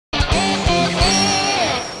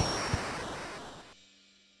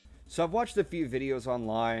So I've watched a few videos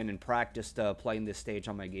online and practiced playing this stage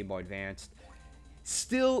on my Game Boy Advance.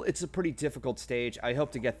 Still, it's a pretty difficult stage. I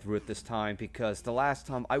hope to get through it this time because the last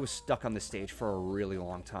time I was stuck on this stage for a really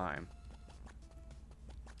long time.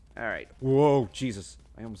 Alright. Whoa, Jesus.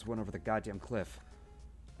 I almost went over the goddamn cliff.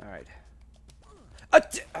 Alright.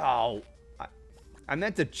 Oh! I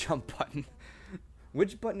meant the jump button.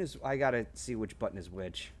 Which button is... I gotta see which button is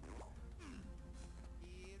which.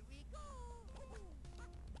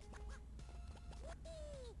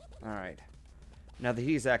 Alright. Now that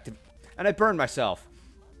he's active... And I burned myself.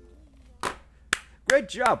 Great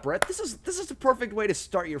job, Brett. This is the perfect way to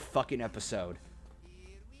start your fucking episode.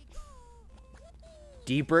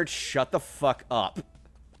 D-Bird, shut the fuck up.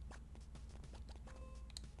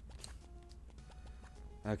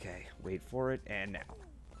 Okay, wait for it, and now.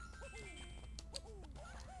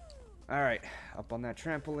 Alright, up on that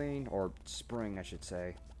trampoline, or spring, I should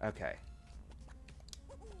say. Okay.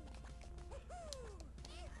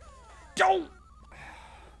 Don't!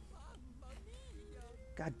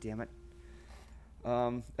 God damn it.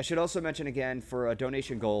 I should also mention again for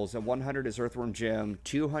donation goals, 100 is Earthworm Jim,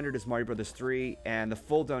 200 is Mario Brothers 3, and the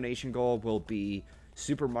full donation goal will be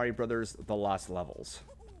Super Mario Brothers: The Lost Levels.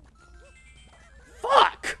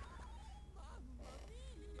 Fuck!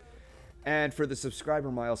 And for the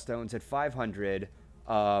subscriber milestones at 500,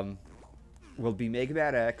 will be Mega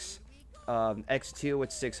Man X, X2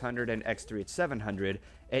 at 600, and X3 at 700.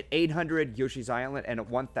 At 800, Yoshi's Island, and at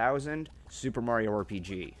 1000, Super Mario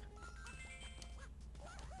RPG.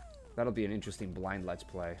 That'll be an interesting blind Let's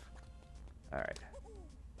Play. Alright.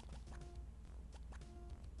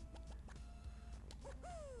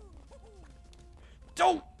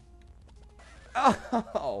 Don't!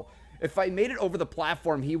 Oh! If I made it over the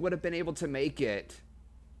platform, he would have been able to make it.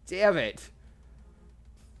 Damn it.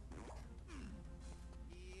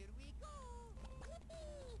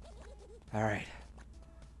 Alright.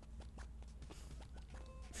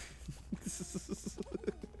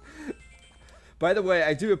 By the way,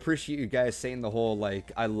 I do appreciate you guys saying the whole,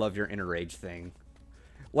 like, I love your inner rage thing.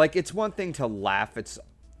 Like, it's one thing to laugh, it's...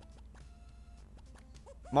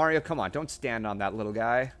 Mario, come on, don't stand on that little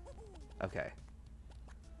guy. Okay.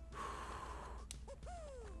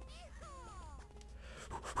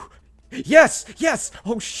 Yes! Yes!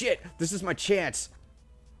 Oh, shit! This is my chance.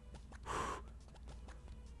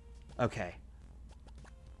 Okay.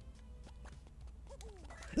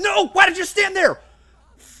 No! Why did you stand there?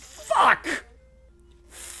 Fuck!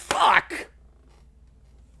 Fuck!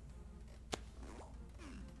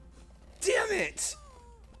 Damn it!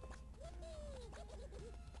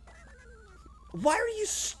 Why are you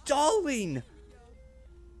stalling?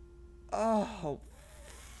 Oh,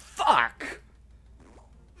 fuck!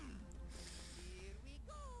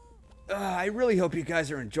 I really hope you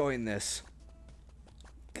guys are enjoying this.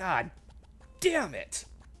 God damn it!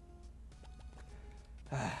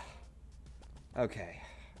 Okay.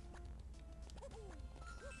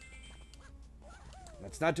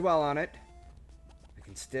 Let's not dwell on it. I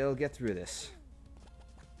can still get through this.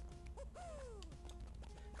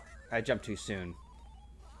 I jumped too soon.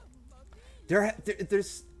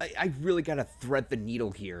 I really gotta thread the needle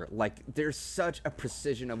here. Like, there's such a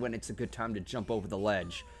precision of when it's a good time to jump over the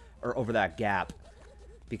ledge. Or over that gap.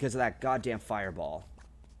 Because of that goddamn fireball.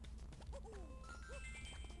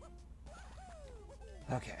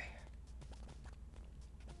 Okay.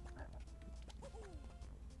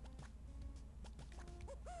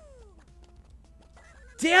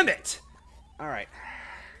 Damn it! Alright.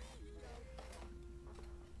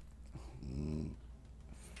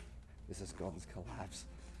 This is Golden's collapse.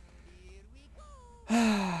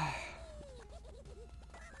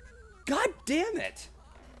 God damn it!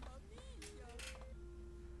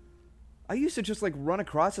 I used to just, like, run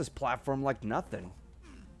across this platform like nothing.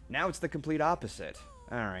 Now it's the complete opposite.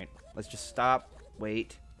 Alright, let's just stop,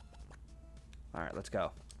 wait. Alright, let's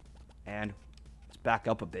go. And let's back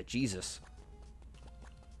up a bit. Jesus.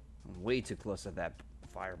 I'm way too close to that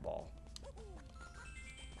fireball.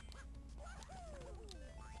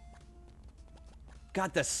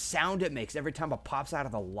 God, the sound it makes every time it pops out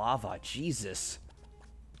of the lava. Jesus.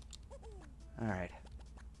 Alright.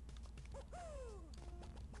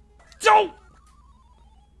 Don't!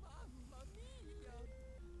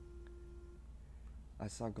 I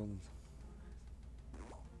saw Golden.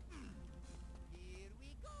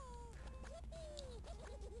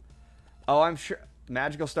 Oh, I'm sure.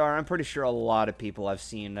 Magical Star, I'm pretty sure a lot of people have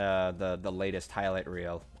seen the latest highlight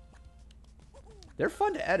reel. They're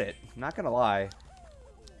fun to edit, not gonna lie.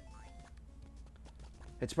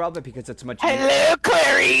 It's probably because it's much easier. Hello,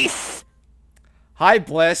 Clarice! Hi,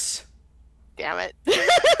 Bliss! damn it.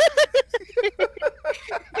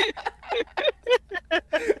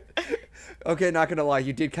 Okay, not gonna lie,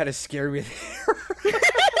 you did kind of scare me there.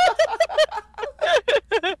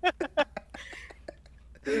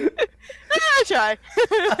 I try.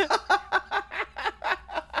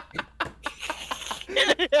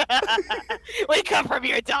 We come from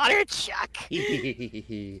your daughter, Chuck.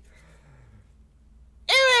 I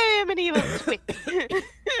am an evil twin.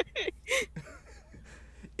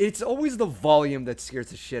 It's always the volume that scares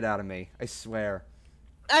the shit out of me. I swear.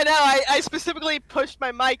 I know. I specifically pushed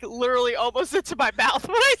my mic literally almost into my mouth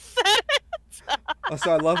when I said it. Also,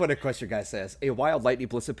 I love when a question guy says, "A wild lightning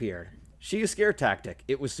bliss appeared. She a scare tactic.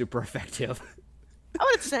 It was super effective." I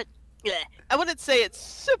wouldn't say it's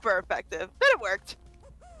super effective, but it worked.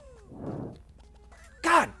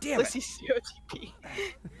 God damn it! Blissy COTP.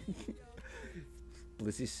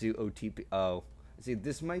 Blissy Sue OTP. Oh. See,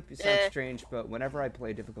 this might sound strange, but whenever I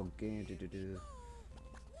play a difficult game...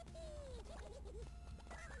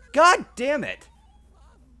 God damn it!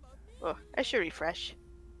 Oh, I should refresh.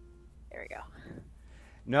 There we go.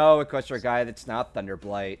 No, Equestria guy, that's not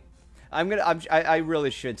Thunderblight. I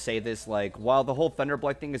really should say this, like, while the whole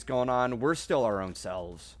Thunderblight thing is going on, we're still our own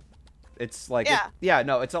selves. It's like... Yeah.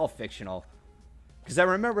 No, it's all fictional. Because I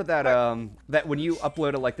remember that, that when you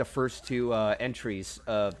uploaded, like, the first two entries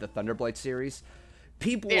of the Thunderblight series...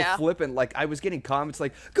 People were flipping, like, I was getting comments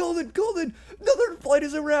like, Golden, another flight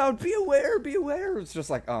is around, be aware, be aware. It's just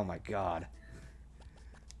like, oh my god.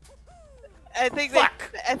 I think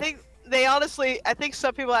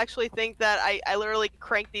some people actually think that I literally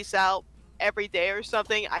crank these out every day or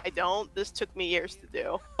something. I don't. This took me years to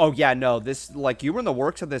do. Oh yeah, no, this, like, you were in the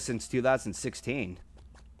works of this since 2016.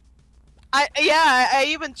 I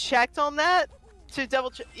even checked on that to double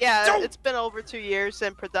check. Yeah, it's been over 2 years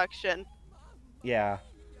in production. Yeah.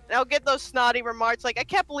 And I'll get those snotty remarks like, I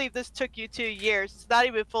can't believe this took you 2 years. It's not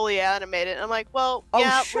even fully animated. And I'm like, well,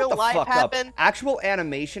 yeah, real life happened. Actual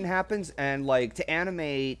animation happens, and, like, to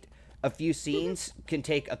animate a few scenes can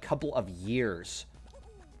take a couple of years.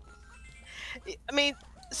 I mean,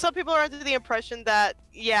 some people are under the impression that,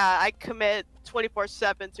 yeah, I commit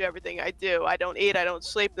 24/7 to everything I do. I don't eat, I don't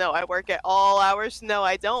sleep. No, I work at all hours. No,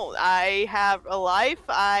 I don't. I have a life.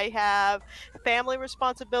 I have family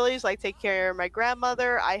responsibilities, like take care of my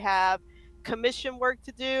grandmother. I have commission work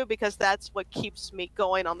to do because that's what keeps me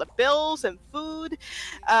going on the bills and food.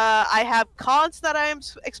 I have cons that I am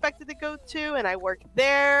expected to go to, and I work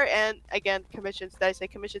there. And again, commissions. Did I say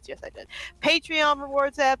commissions? Yes, I did. Patreon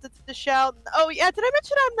rewards I have to shout. Oh yeah, did I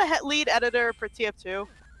mention I'm the lead editor for TF2?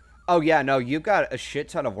 Oh yeah, no, you've got a shit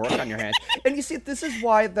ton of work on your hands. And you see, this is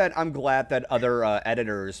why that I'm glad that other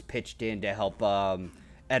editors pitched in to help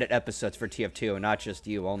edit episodes for TF2 and not just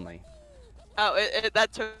you only. Oh,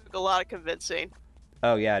 that took a lot of convincing.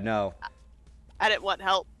 Oh yeah, no. I didn't want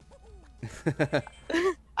help.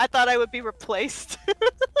 I thought I would be replaced.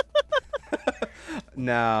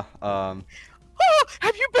 Nah, Oh,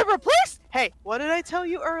 have you been replaced? Hey, what did I tell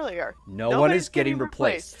you earlier? No one is getting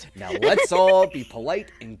replaced. Now let's all be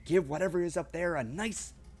polite and give whatever is up there a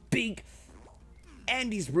nice, big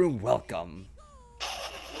Andy's Room welcome.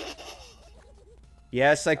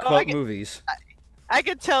 Yes, I quote movies. I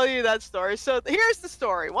could tell you that story. So here's the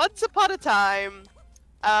story. Once upon a time,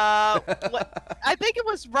 I think it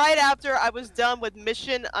was right after I was done with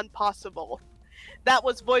Mission Impossible. That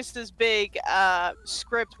was Voice's big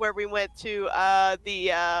script where we went to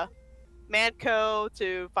the Manco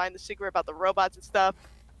to find the secret about the robots and stuff.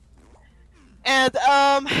 And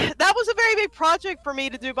that was a very big project for me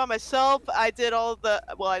to do by myself. I did all the,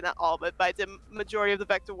 well, not all of it, but I did majority of the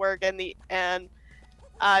vector work and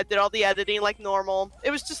did all the editing like normal.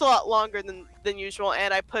 It was just a lot longer than usual,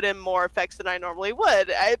 and I put in more effects than I normally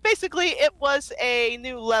would. Basically, it was a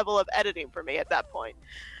new level of editing for me at that point.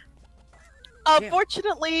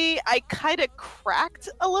 Unfortunately, I kind of cracked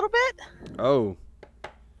a little bit. Oh.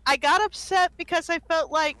 I got upset because I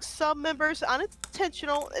felt like some members,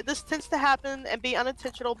 unintentional, this tends to happen and be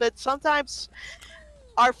unintentional, but sometimes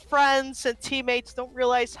our friends and teammates don't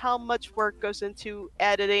realize how much work goes into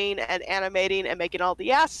editing and animating and making all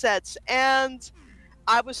the assets, and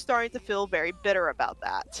I was starting to feel very bitter about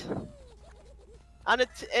that.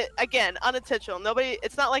 Again, unintentional.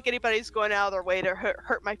 It's not like anybody's going out of their way to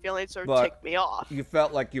hurt my feelings or tick me off. You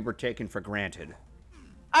felt like you were taken for granted.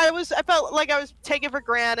 I felt like I was taken for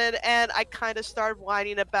granted, and I kind of started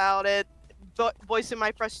whining about it, voicing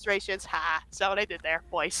my frustrations. Ha! Is that what I did there?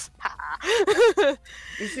 Voice. Ha!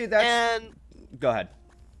 You see, that's... Go ahead.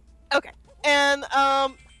 Okay. And,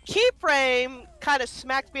 Keyframe kind of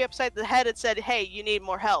smacked me upside the head and said, hey, you need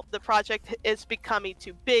more help. The project is becoming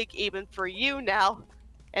too big even for you now.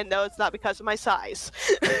 And no, it's not because of my size.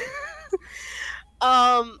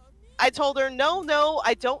 I told her, no,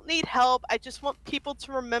 I don't need help. I just want people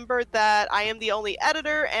to remember that I am the only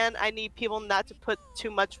editor and I need people not to put too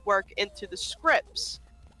much work into the scripts.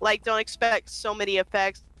 Like, don't expect so many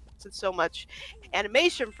effects and so much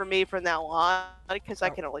animation from me from now on because I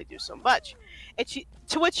can only do so much. And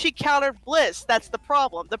to which she countered, Bliss, that's the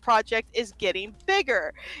problem. The project is getting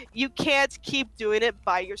bigger. You can't keep doing it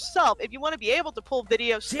by yourself. If you want to be able to pull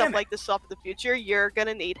video stuff like this off in the future, you're going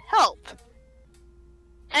to need help.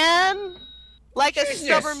 And like a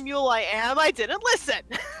stubborn mule I am, I didn't listen.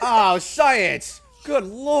 Oh, science! Good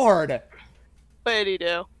lord! What did he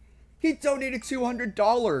do? He donated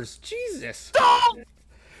 $200. Jesus. Don't!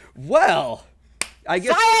 Well, I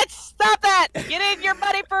guess... Science! Stop that! Get in your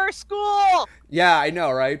money for school! Yeah, I know,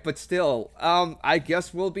 right? But still, I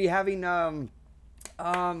guess we'll be having, I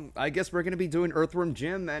guess we're gonna be doing Earthworm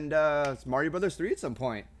Jim and, Mario Brothers 3 at some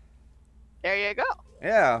point. There you go.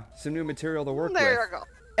 Yeah, some new material to work with. There you go.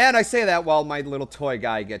 And I say that while my little toy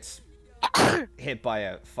guy gets hit by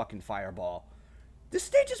a fucking fireball. This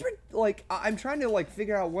stage is, like, I'm trying to, like,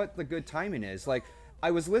 figure out what the good timing is. Like,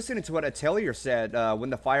 I was listening to what Atelier said, when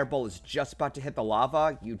the fireball is just about to hit the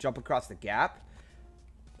lava, you jump across the gap.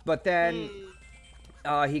 But then,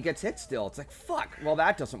 he gets hit still. It's like, fuck, well,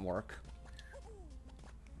 that doesn't work.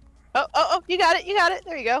 Oh, you got it,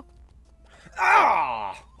 there you go.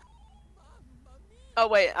 Ah! Oh,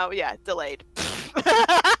 wait, oh, yeah, delayed.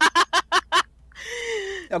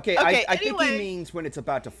 Okay, I think he means when it's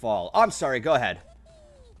about to fall. Oh, I'm sorry, go ahead.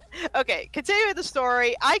 Okay, continuing the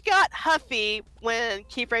story, I got huffy when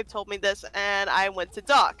Keyframe told me this, and I went to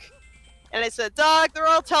Doc. And I said, Doc, they're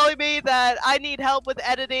all telling me that I need help with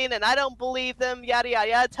editing, and I don't believe them, yada yada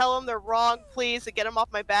yada. Tell them they're wrong, please, and get them off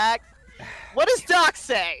my back. What does Doc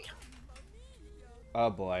say? Oh,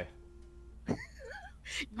 boy. You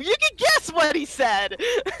can guess what he said!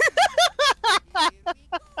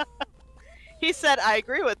 He said, I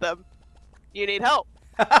agree with them. You need help.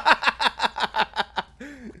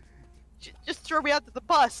 Just throw me out to the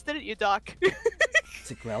bus, didn't you, Doc?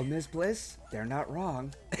 To well, Ms. Bliss, they're not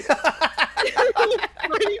wrong. Pretty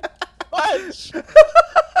much.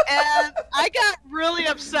 And I got really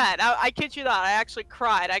upset. I kid you not, I actually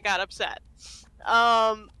cried. I got upset.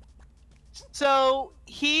 So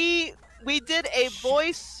we did a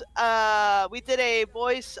voice, what do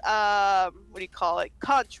you call it?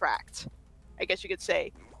 Contract, I guess you could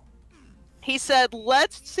say. He said,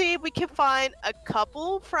 let's see if we can find a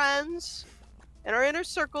couple friends in our inner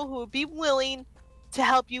circle who would be willing to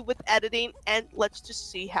help you with editing, and let's just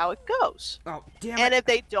see how it goes. Oh, damn it. And if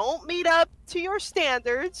they don't meet up to your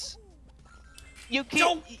standards, you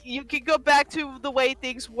can go back to the way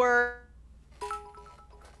things were.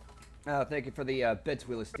 Oh, thank you for the bits,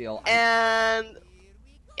 Wheel of Steel. And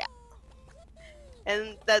yeah,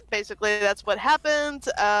 and that's what happened.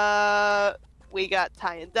 We got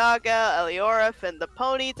Ty and Daga, Eliorif, and the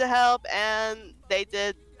pony to help, and they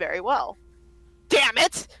did very well. Damn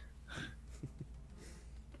it!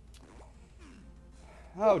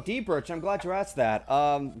 Oh, D-Birch, I'm glad you asked that.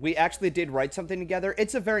 We actually did write something together.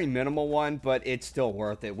 It's a very minimal one, but it's still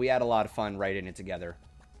worth it. We had a lot of fun writing it together.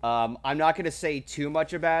 I'm not going to say too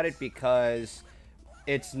much about it because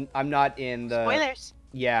I'm not in the... Spoilers!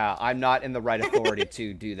 Yeah, I'm not in the right authority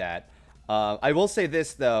to do that. I will say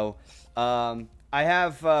this, though. I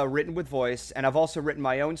have written with voice, and I've also written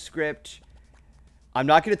my own script. I'm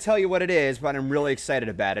not going to tell you what it is, but I'm really excited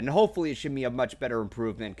about it. And hopefully it should be a much better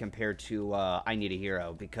improvement compared to I Need a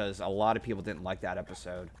Hero, because a lot of people didn't like that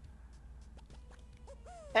episode.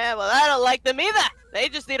 Yeah, well, I don't like them either. They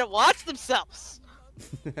just need to watch themselves.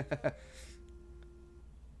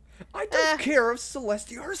 I don't care if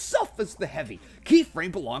Celestia herself is the heavy.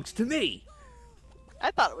 Keyframe belongs to me.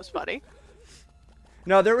 I thought it was funny.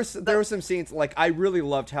 No, there were some scenes, like, I really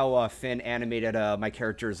loved how Finn animated my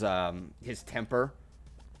character's his temper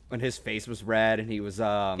when his face was red and he was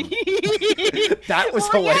that was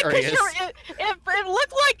hilarious. Yeah, it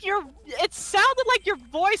looked like it sounded like your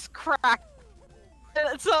voice cracked.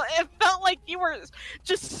 So it felt like you were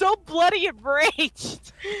just so bloody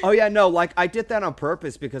enraged. Oh yeah, no, like I did that on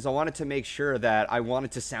purpose because I wanted to make sure that I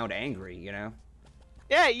wanted to sound angry, you know?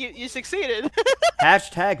 Yeah, you succeeded.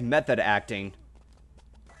 Hashtag method acting.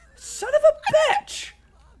 Son of a bitch!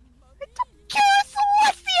 I don't care if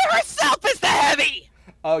Celestia herself is the heavy!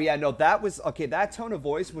 Oh yeah, no, that was, okay, that tone of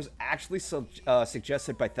voice was actually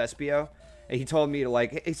suggested by Thespio. And he told me to,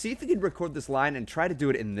 like, hey, see if you can record this line and try to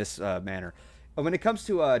do it in this manner. When it comes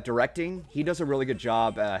to directing, he does a really good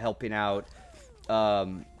job helping out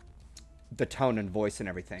the tone and voice and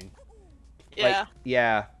everything. Yeah. Like,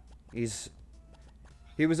 yeah, he's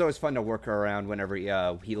He was always fun to work around whenever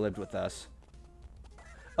he lived with us.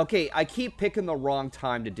 Okay, I keep picking the wrong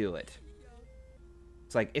time to do it.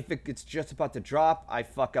 It's like, if it's just about to drop, I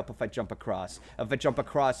fuck up if I jump across. If I jump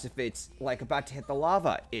across, if it's, like, about to hit the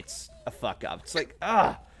lava, it's a fuck up. It's like,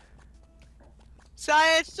 ugh.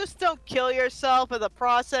 Science, just don't kill yourself in the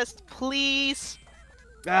process, please.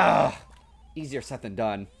 Ugh. Easier said than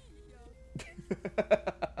done.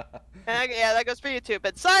 Yeah, that goes for you too.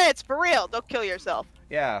 But Science, for real, don't kill yourself.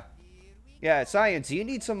 Yeah. Yeah, Science, you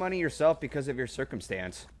need some money yourself because of your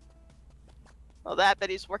circumstance. Well, but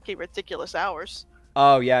he's working ridiculous hours.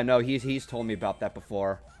 Oh, yeah, no, he's told me about that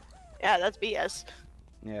before. Yeah, that's BS.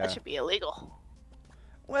 Yeah. That should be illegal.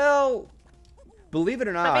 Well, believe it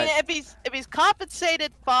or not. I mean, if he's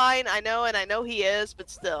compensated, fine. I know he is, but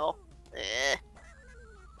still.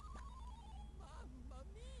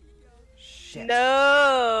 Shit.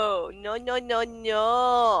 No.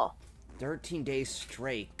 No. 13 days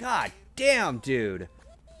straight. God damn, dude.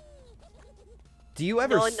 Do you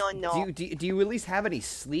ever... No. Do you at least have any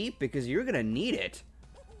sleep? Because you're gonna need it.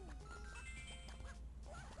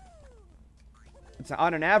 It's,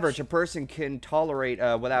 on an average, a person can tolerate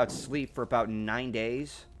without sleep for about 9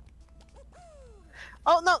 days.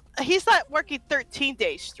 Oh, no. He's not working 13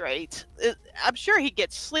 days straight. I'm sure he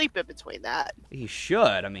gets sleep in between that. He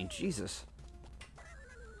should. I mean, Jesus.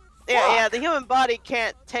 Yeah, the human body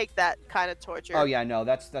can't take that kind of torture. Oh, yeah, no,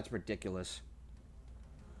 that's ridiculous.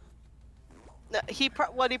 No,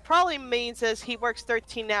 what he probably means is he works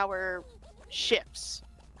 13-hour shifts.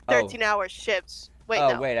 13-hour shifts. Wait,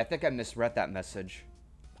 oh, no. wait, I think I misread that message.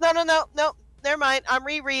 No. Never mind. I'm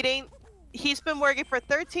rereading. He's been working for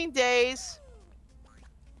 13 days,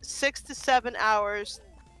 6 to 7 hours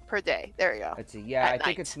per day. There you go. Let's see. Yeah, I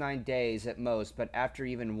think it's 9 days at most, but after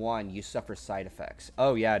even one, you suffer side effects.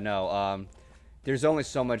 Oh, yeah, no. There's only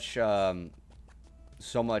so much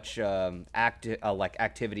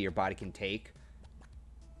activity your body can take.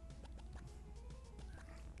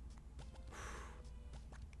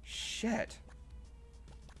 Shit.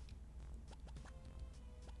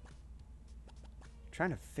 Trying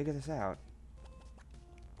to figure this out.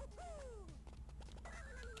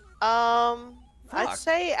 I'd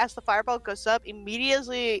say as the fireball goes up,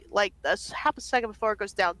 immediately, like, half a second before it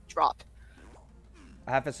goes down, drop.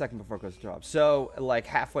 Half a second before it goes drop. So, like,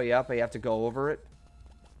 halfway up, I have to go over it?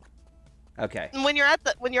 Okay. And when you're at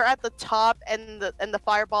the top and the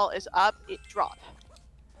fireball is up, it drops.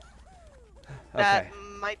 Okay. That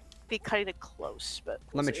might be kind of close, but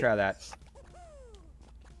let me try that.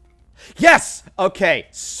 Yes! Okay,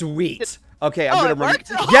 sweet. Okay, I'm gonna remember.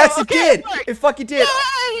 Yes, it did! It fucking did!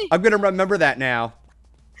 Yay! I'm gonna remember that now.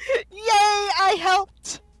 Yay! I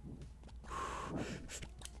helped!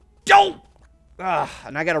 Don't!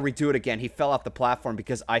 And I gotta redo it again. He fell off the platform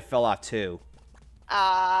because I fell off too.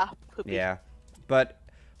 Poopy. Yeah. But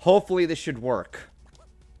hopefully this should work.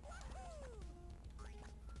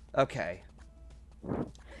 Okay.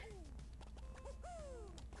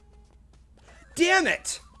 Damn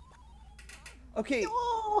it! Okay.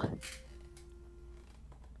 No.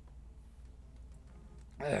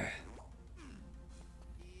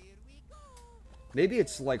 Maybe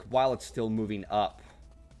it's like while it's still moving up.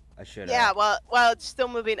 I should. Yeah, while it's still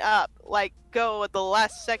moving up, like go at the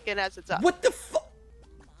last second as it's up. What the fuck?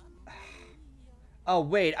 Oh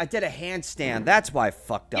wait, I did a handstand. That's why I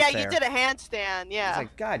fucked up there. Yeah, you did a handstand. Yeah. It's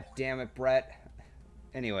like, God damn it, Brett.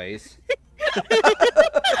 Anyways.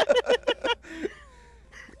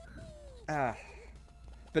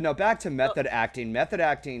 But no, back to method acting. Method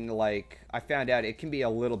acting, like, I found out it can be a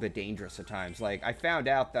little bit dangerous at times. Like, I found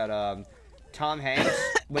out that Tom Hanks,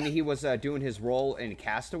 when he was doing his role in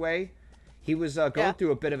Castaway, he was going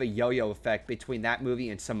through a bit of a yo-yo effect between that movie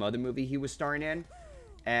and some other movie he was starring in.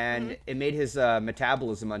 And it made his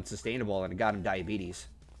metabolism unsustainable, and it got him diabetes.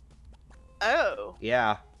 Oh.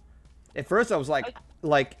 Yeah. At first I was like,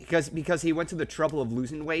 because he went to the trouble of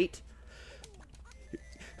losing weight.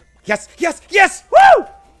 Yes! Woo!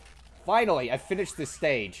 Finally, I finished this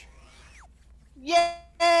stage.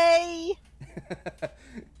 Yay!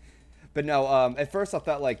 But no, at first I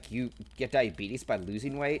thought, like, you get diabetes by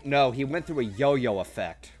losing weight. No, he went through a yo-yo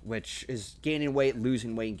effect, which is gaining weight,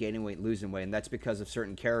 losing weight, gaining weight, losing weight. And that's because of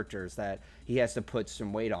certain characters that he has to put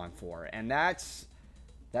some weight on for. And that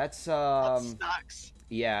sucks.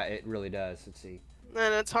 Yeah, it really does. Let's see.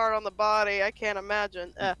 And it's hard on the body. I can't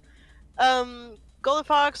imagine.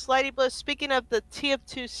 GoldenFox, Lighty Bliss, speaking of the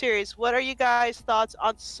TF2 series, what are you guys' thoughts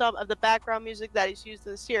on some of the background music that is used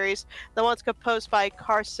in the series? The ones composed by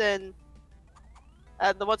Carson,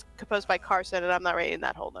 and I'm not reading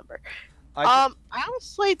that whole number. I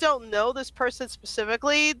honestly don't know this person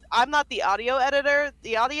specifically. I'm not the audio editor.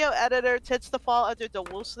 The audio editor tends to fall under the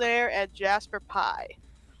Wolfsnare and Jasper Pie.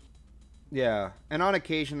 Yeah, and on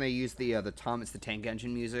occasion they use the Thomas the Tank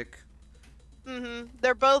Engine music.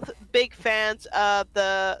 They're both big fans of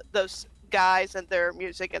those guys and their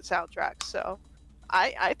music and soundtracks. So,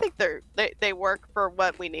 I think they work for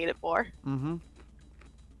what we need it for.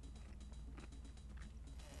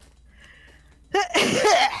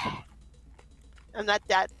 I'm not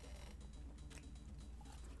dead.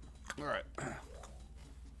 All right.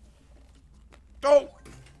 Oh,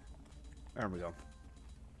 there we go.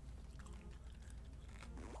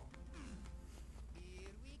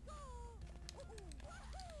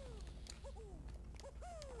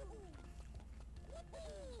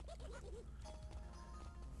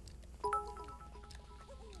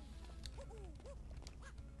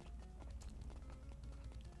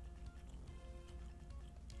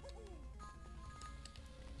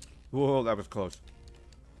 Whoa, that was close.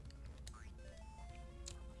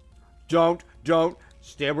 Don't.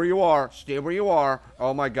 Stay where you are. Stay where you are.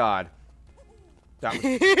 Oh my god. That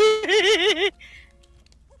was...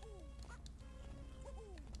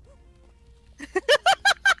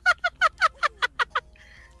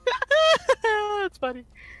 That's funny.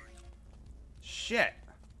 Shit.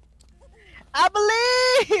 I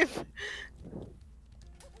believe!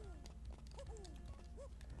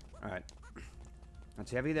 Alright.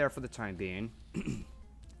 That's heavy there for the time being.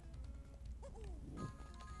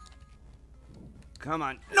 Come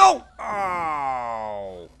on. No!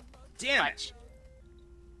 Oh! Damn it!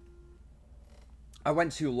 I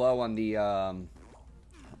went too low on the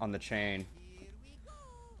chain.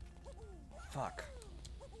 Fuck.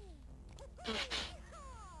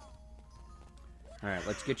 Alright,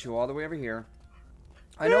 let's get you all the way over here.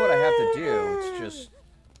 I know what I have to do. It's just...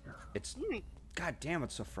 It's... God damn,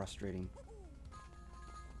 it's so frustrating.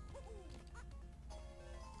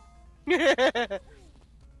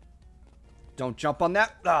 Don't jump on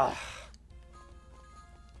that. Ugh.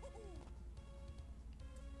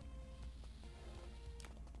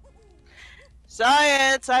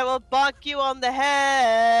 Science, I will bonk you on the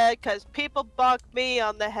head, because people bonk me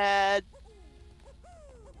on the head.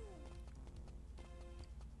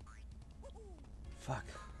 Fuck.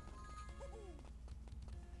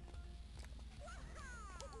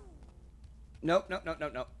 Nope.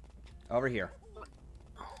 Over here.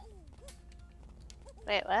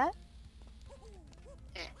 Wait, what?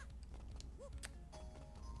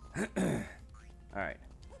 Alright.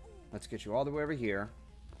 Let's get you all the way over here.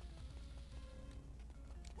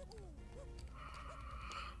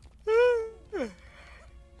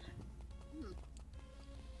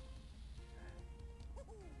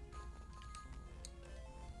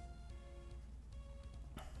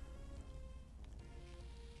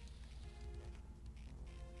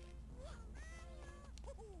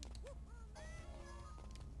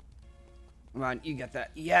 Come on, you get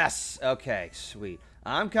that. Yes! Okay, sweet.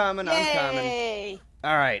 I'm coming. Yay!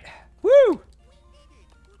 Alright. Woo!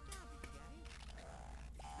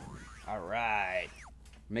 Alright.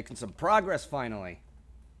 Making some progress finally.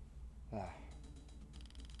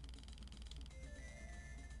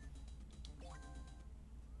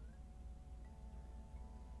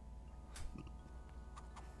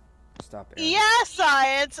 Stop it. Yeah,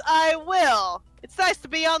 Science, I will. It's nice to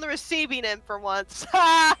be on the receiving end for once.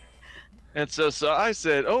 And so I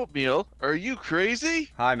said, Oatmeal, are you crazy?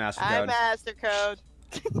 Hi, Master Code. I'm Master Code.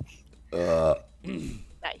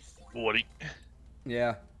 Nice. Woody.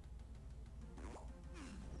 Yeah.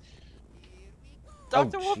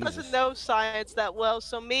 Dr. Oh, Wolf Jesus. doesn't know science that well,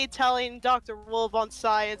 so me telling Dr. Wolf on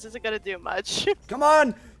science isn't gonna do much. Come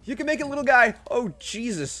on! You can make it, little guy! Oh,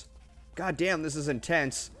 Jesus. God damn, this is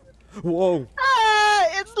intense. Whoa. Ah,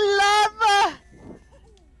 it's lava!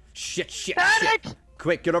 Shit. Panic!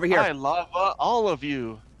 Quick, get over here. I love all of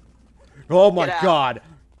you. Oh my Get out. god.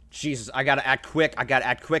 Jesus, I gotta act quick.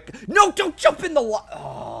 No, don't jump in the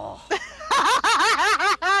Oh.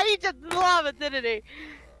 He just loved it, didn't he?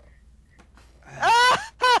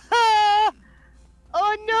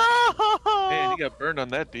 Oh no! Man, you got burned on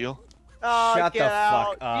that deal. Oh, Shut get the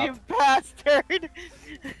out, fuck up. you bastard!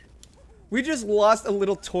 We just lost a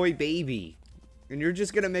little toy baby. And you're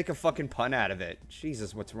just gonna make a fucking pun out of it.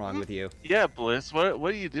 Jesus, what's wrong with you? Yeah, Bliss. What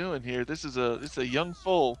are you doing here? This is a young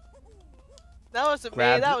foal. That wasn't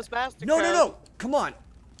Grab me. That it. was Master No. Code. Come on.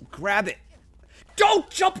 Grab it. Don't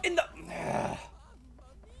jump in the...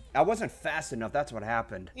 I wasn't fast enough. That's what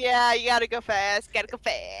happened. Yeah, you gotta go fast. Gotta go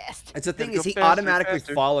fast. It's the thing Gotta is go he faster, automatically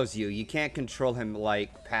faster. follows you. You can't control him,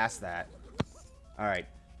 like, past that. Alright.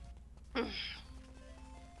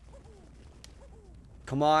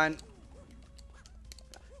 Come on.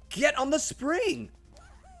 Get on the spring.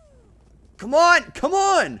 Come on, come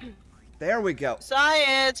on. There we go.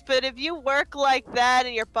 Science, but if you work like that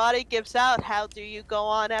and your body gives out, how do you go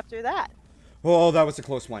on after that? Oh, that was a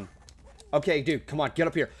close one. Okay, dude, come on, get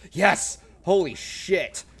up here. Yes! Holy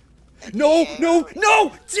shit. No, no,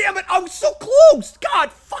 no! Damn it, I was so close!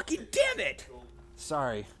 God fucking damn it!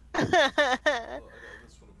 Sorry. I just want to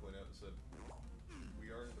point out that we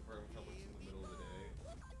are in the apartment complex in the middle of the day.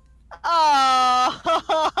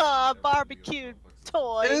 Oh, barbecued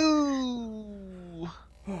toy. Ooh.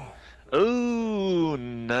 Ooh,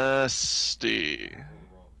 nasty.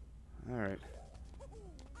 Alright.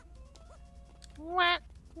 Come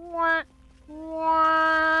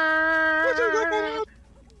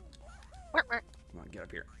on, get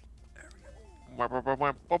up here.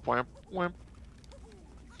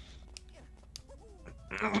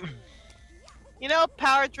 You know,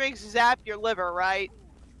 power drinks zap your liver, right?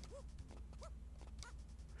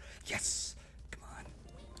 Yes! Come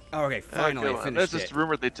on. Okay, finally I finished That's it. just a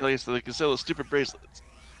rumor they tell you so they can sell those stupid bracelets.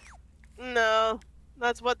 No,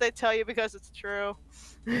 that's what they tell you because it's true.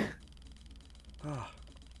 Oh.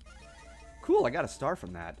 Cool, I got a star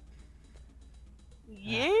from that.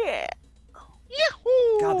 Yeah.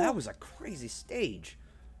 God, that was a crazy stage.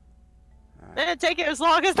 Didn't take it as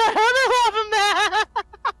long as the other one,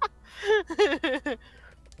 man.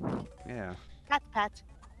 Yeah. Pat, pat.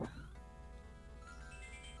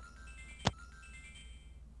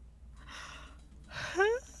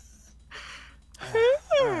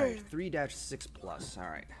 Alright, 3-6 plus.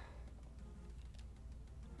 Alright.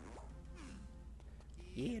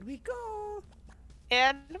 Here we go.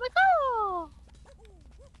 And we go.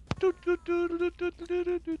 Let me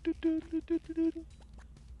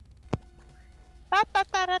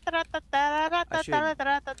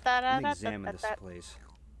examine this place.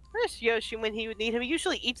 Where's Yoshi when he would need him? He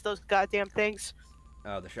usually eats those goddamn things.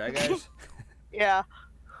 Oh, the Shy Guys? Yeah.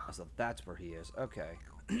 Oh, so that's where he is. Okay.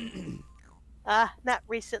 Not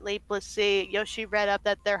recently, Blissey. Yoshi read up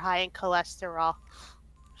that they're high in cholesterol.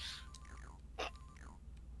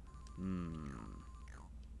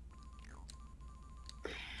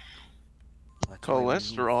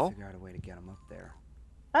 Cholesterol? Figure out a way to get him up there.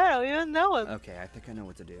 I don't even know him. Okay, I think I know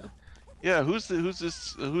what to do. Yeah, who's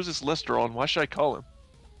this Lester on? Why should I call him?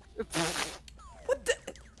 What the?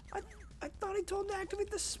 I thought I told him to activate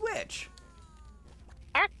the switch.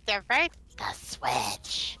 Activate the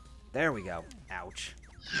switch. There we go. Ouch.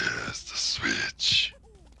 Yes, the switch.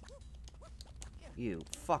 You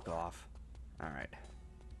fuck off. All right.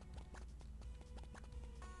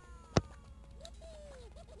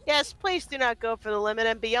 Yes, please do not go for the limit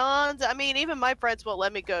and beyond. I mean, even my friends won't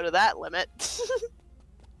let me go to that limit.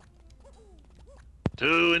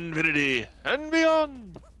 To infinity and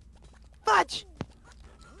beyond. Fudge!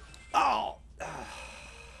 Oh.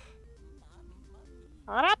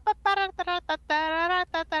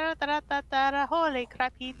 Holy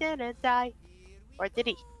crap, he didn't die. Or did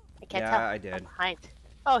he? I can't tell. Yeah, I did. I'm behind.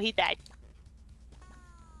 Oh, he died.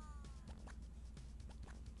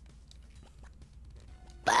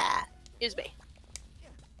 Bah! Excuse me.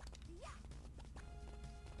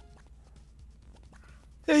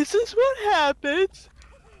 This is what happens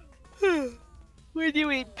when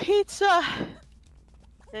you eat pizza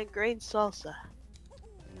and green salsa.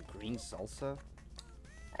 Green salsa?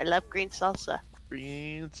 I love green salsa.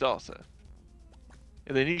 Green salsa.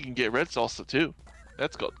 And then you can get red salsa too.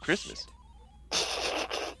 That's called Christmas.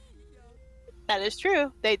 That is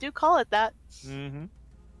true. They do call it that. Mm-hmm.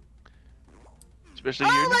 Especially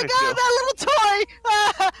Oh your my next god, deal. that little toy!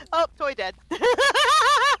 Ah! Oh, toy dead.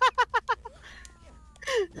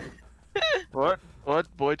 What?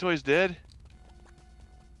 What? Boy Toy's dead?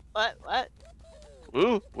 What? What?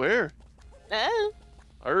 Ooh, where? Oh.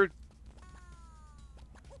 I heard.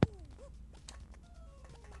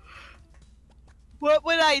 What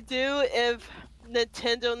would I do if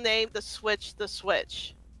Nintendo named the Switch the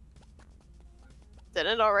Switch?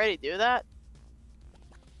 Didn't it already do that?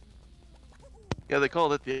 Yeah, they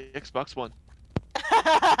called it the Xbox One.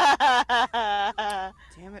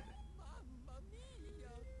 Damn it.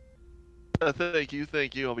 Thank you,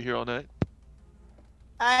 thank you. I'll be here all night.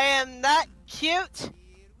 I am not cute.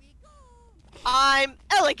 I'm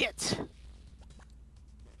elegant.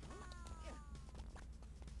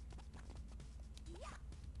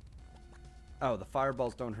 Oh, the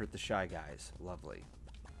fireballs don't hurt the Shy Guys. Lovely.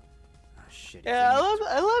 Oh, shit. Yeah,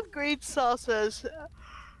 I love green salsas.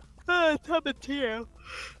 Tomatillo.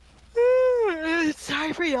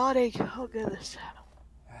 Sorry for yawning. Oh goodness.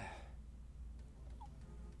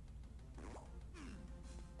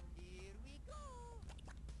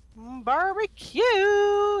 Barbecue,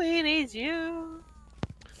 he needs you.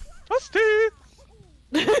 Rusty!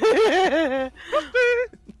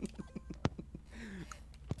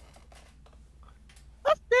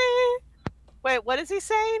 Rusty! Wait, what is he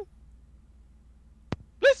saying?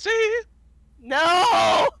 Let's see!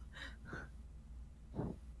 No!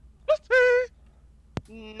 Let's see!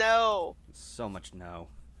 No. So much no.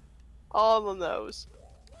 All of those.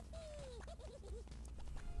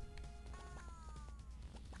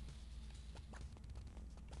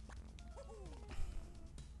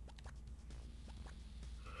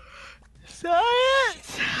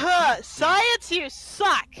 Science! Science, you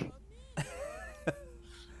suck!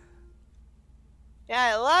 Yeah,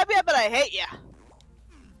 I love you, but I hate you.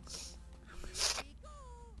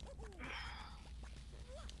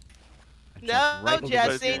 No, right into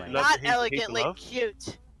Jesse, the brain. not Hate to elegantly love?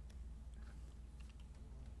 cute.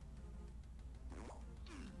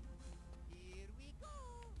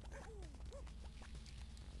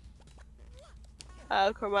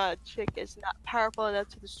 How come a chick is not powerful enough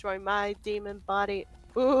to destroy my demon body?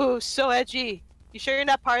 Ooh, so edgy. You sure you're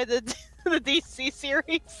not part of the the DC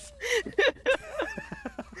series?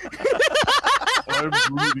 I'm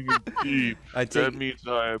brooding and deep. I That take, means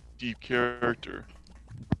I have deep character.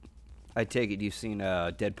 I take it you've seen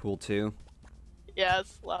Deadpool 2?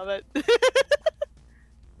 Yes, love it.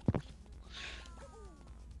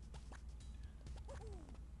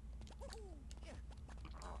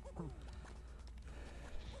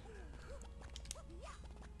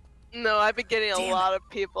 No, I've been getting a lot of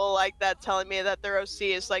people like that telling me that their OC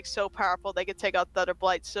is like so powerful they can take out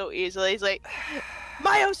Thunderblight so easily. He's like,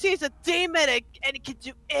 my OC is a demon and it can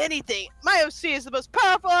do anything. My OC is the most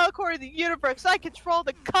powerful core in the universe. I control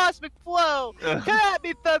the cosmic flow. Come at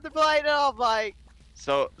me, Thunderblight. And I'm like,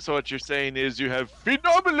 So what you're saying is you have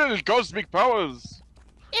phenomenal cosmic powers.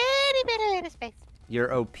 itty bitty in space.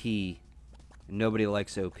 You're OP. Nobody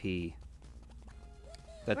likes OP.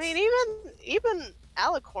 That's... I mean, even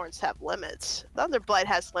alicorns have limits. Thunderblight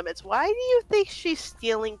has limits. Why do you think she's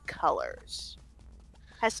stealing colors?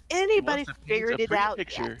 Has anybody to paint figured a it pretty out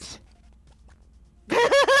picture. yet?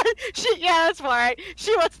 Yeah, that's right.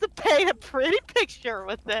 She wants to paint a pretty picture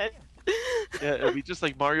with it. Yeah, it'll be just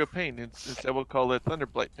like Mario Paint. Instead, we'll call it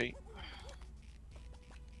Thunderblight Paint.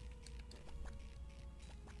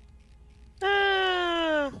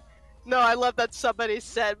 No, I love that somebody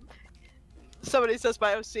says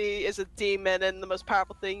my OC is a demon and the most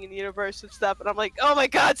powerful thing in the universe and stuff, and I'm like, oh my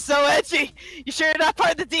god, so edgy! You sure you're not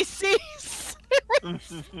part of the DCs?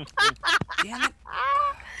 Damn it.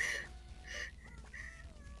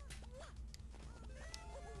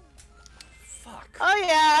 Fuck. Oh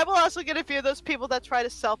yeah, I will also get a few of those people that try to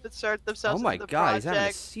self-insert themselves Oh my into the god, he's having a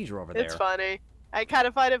project. seizure over there. It's funny. I kind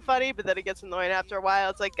of find it funny, but then it gets annoying after a while.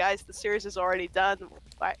 It's like, guys, the series is already done.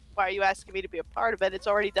 Why are you asking me to be a part of it? It's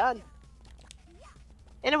already done.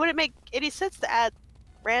 And it wouldn't make any sense to add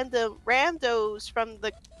randos from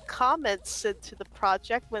the comments into the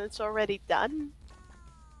project when it's already done.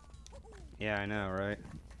 Yeah, I know, right?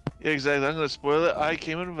 Yeah, exactly. I'm gonna spoil it. I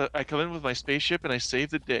come in with my spaceship and I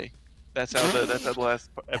saved the day. That's how the last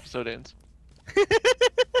episode ends.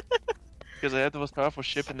 Because I have the most powerful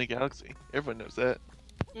ship in the galaxy. Everyone knows that.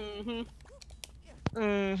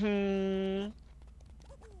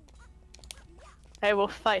 I will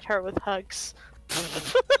fight her with hugs.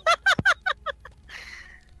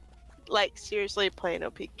 Like, seriously, playing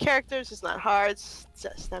OP characters is not hard.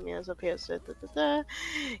 Stamia's OP. You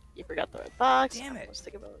forgot the right box. Damn it. Let's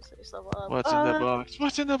think about this level up. What's in the box?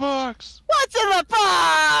 What's in the box? What's in the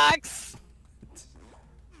box?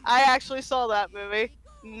 I actually saw that movie.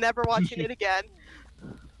 Never watching it again.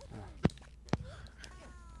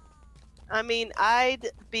 I mean,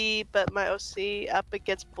 I'd be but my OC up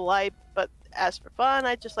against Blight, but as for fun,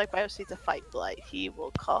 I just like my OC to fight Blight. He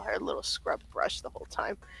will call her little scrub brush the whole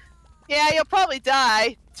time. Yeah, you'll probably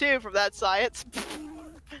die, too, from that science.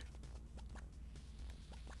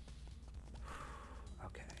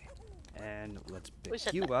 Okay. And let's We pick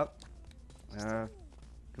said you that. up. Come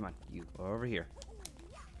on, you over here.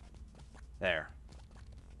 There.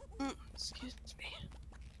 Excuse me.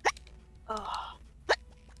 Oh.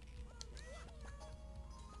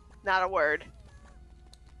 Not a word.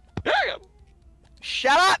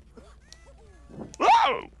 Shut up!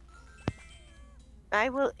 Whoa! I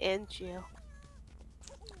will end you.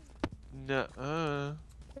 Nuh-uh.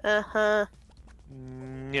 Uh-huh.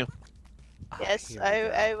 No. Yes, Here we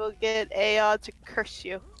go. I will get Aeon to curse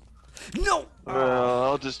you. No! Well,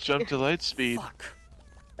 I'll just jump to light speed. Fuck.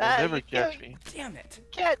 They'll never you catch me. Damn it.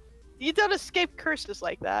 You don't escape curses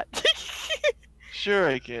like that. Sure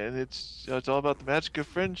I can. It's all about the magic of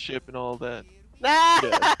friendship and all that.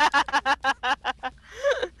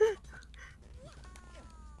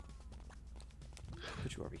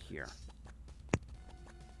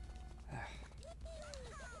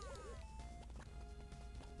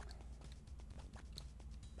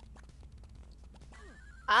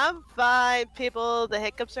 I'm fine, people. The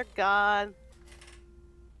hiccups are gone.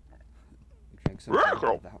 Drink some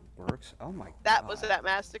water, that works. Oh my god. That was that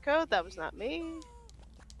master code. That was not me.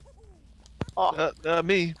 Oh. Not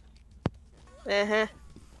me. Uh-huh.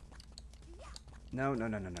 No.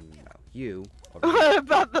 You. What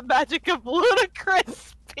about the magic of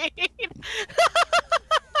ludicrous speed?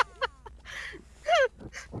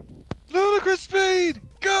 Ludicrous speed!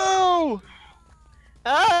 Go!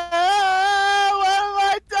 Ah, what have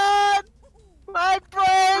I done? My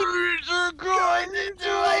brain Are going into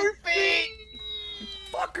my feet.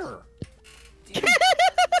 Fucker!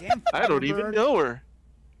 Damn I don't even bird. know her.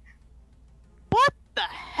 What the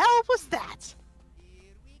hell was that?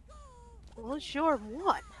 Bonjour,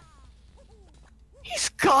 what? He's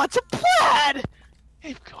gone to plaid!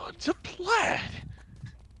 They've gone to plaid.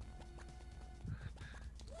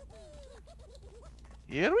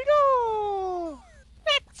 Here we go!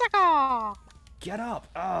 Mexico! Get up!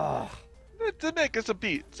 Ugh. To make us a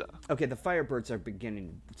pizza. Okay, the Firebirds are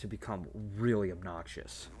beginning to become really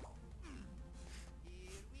obnoxious.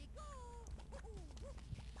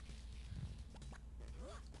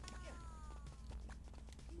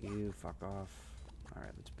 You fuck off.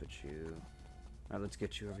 Alright, let's put you... Alright, let's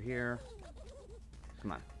get you over here.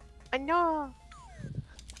 Come on. I know.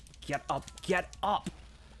 Get up! Get up!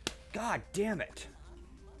 God damn it!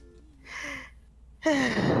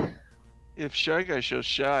 If Shy Guy shows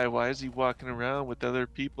shy, why is he walking around with other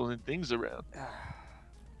people and things around?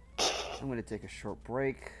 I'm gonna take a short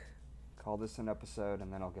break, call this an episode,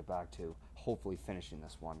 and then I'll get back to hopefully finishing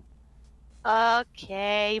this one.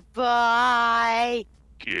 Okay, bye.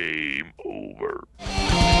 Game over.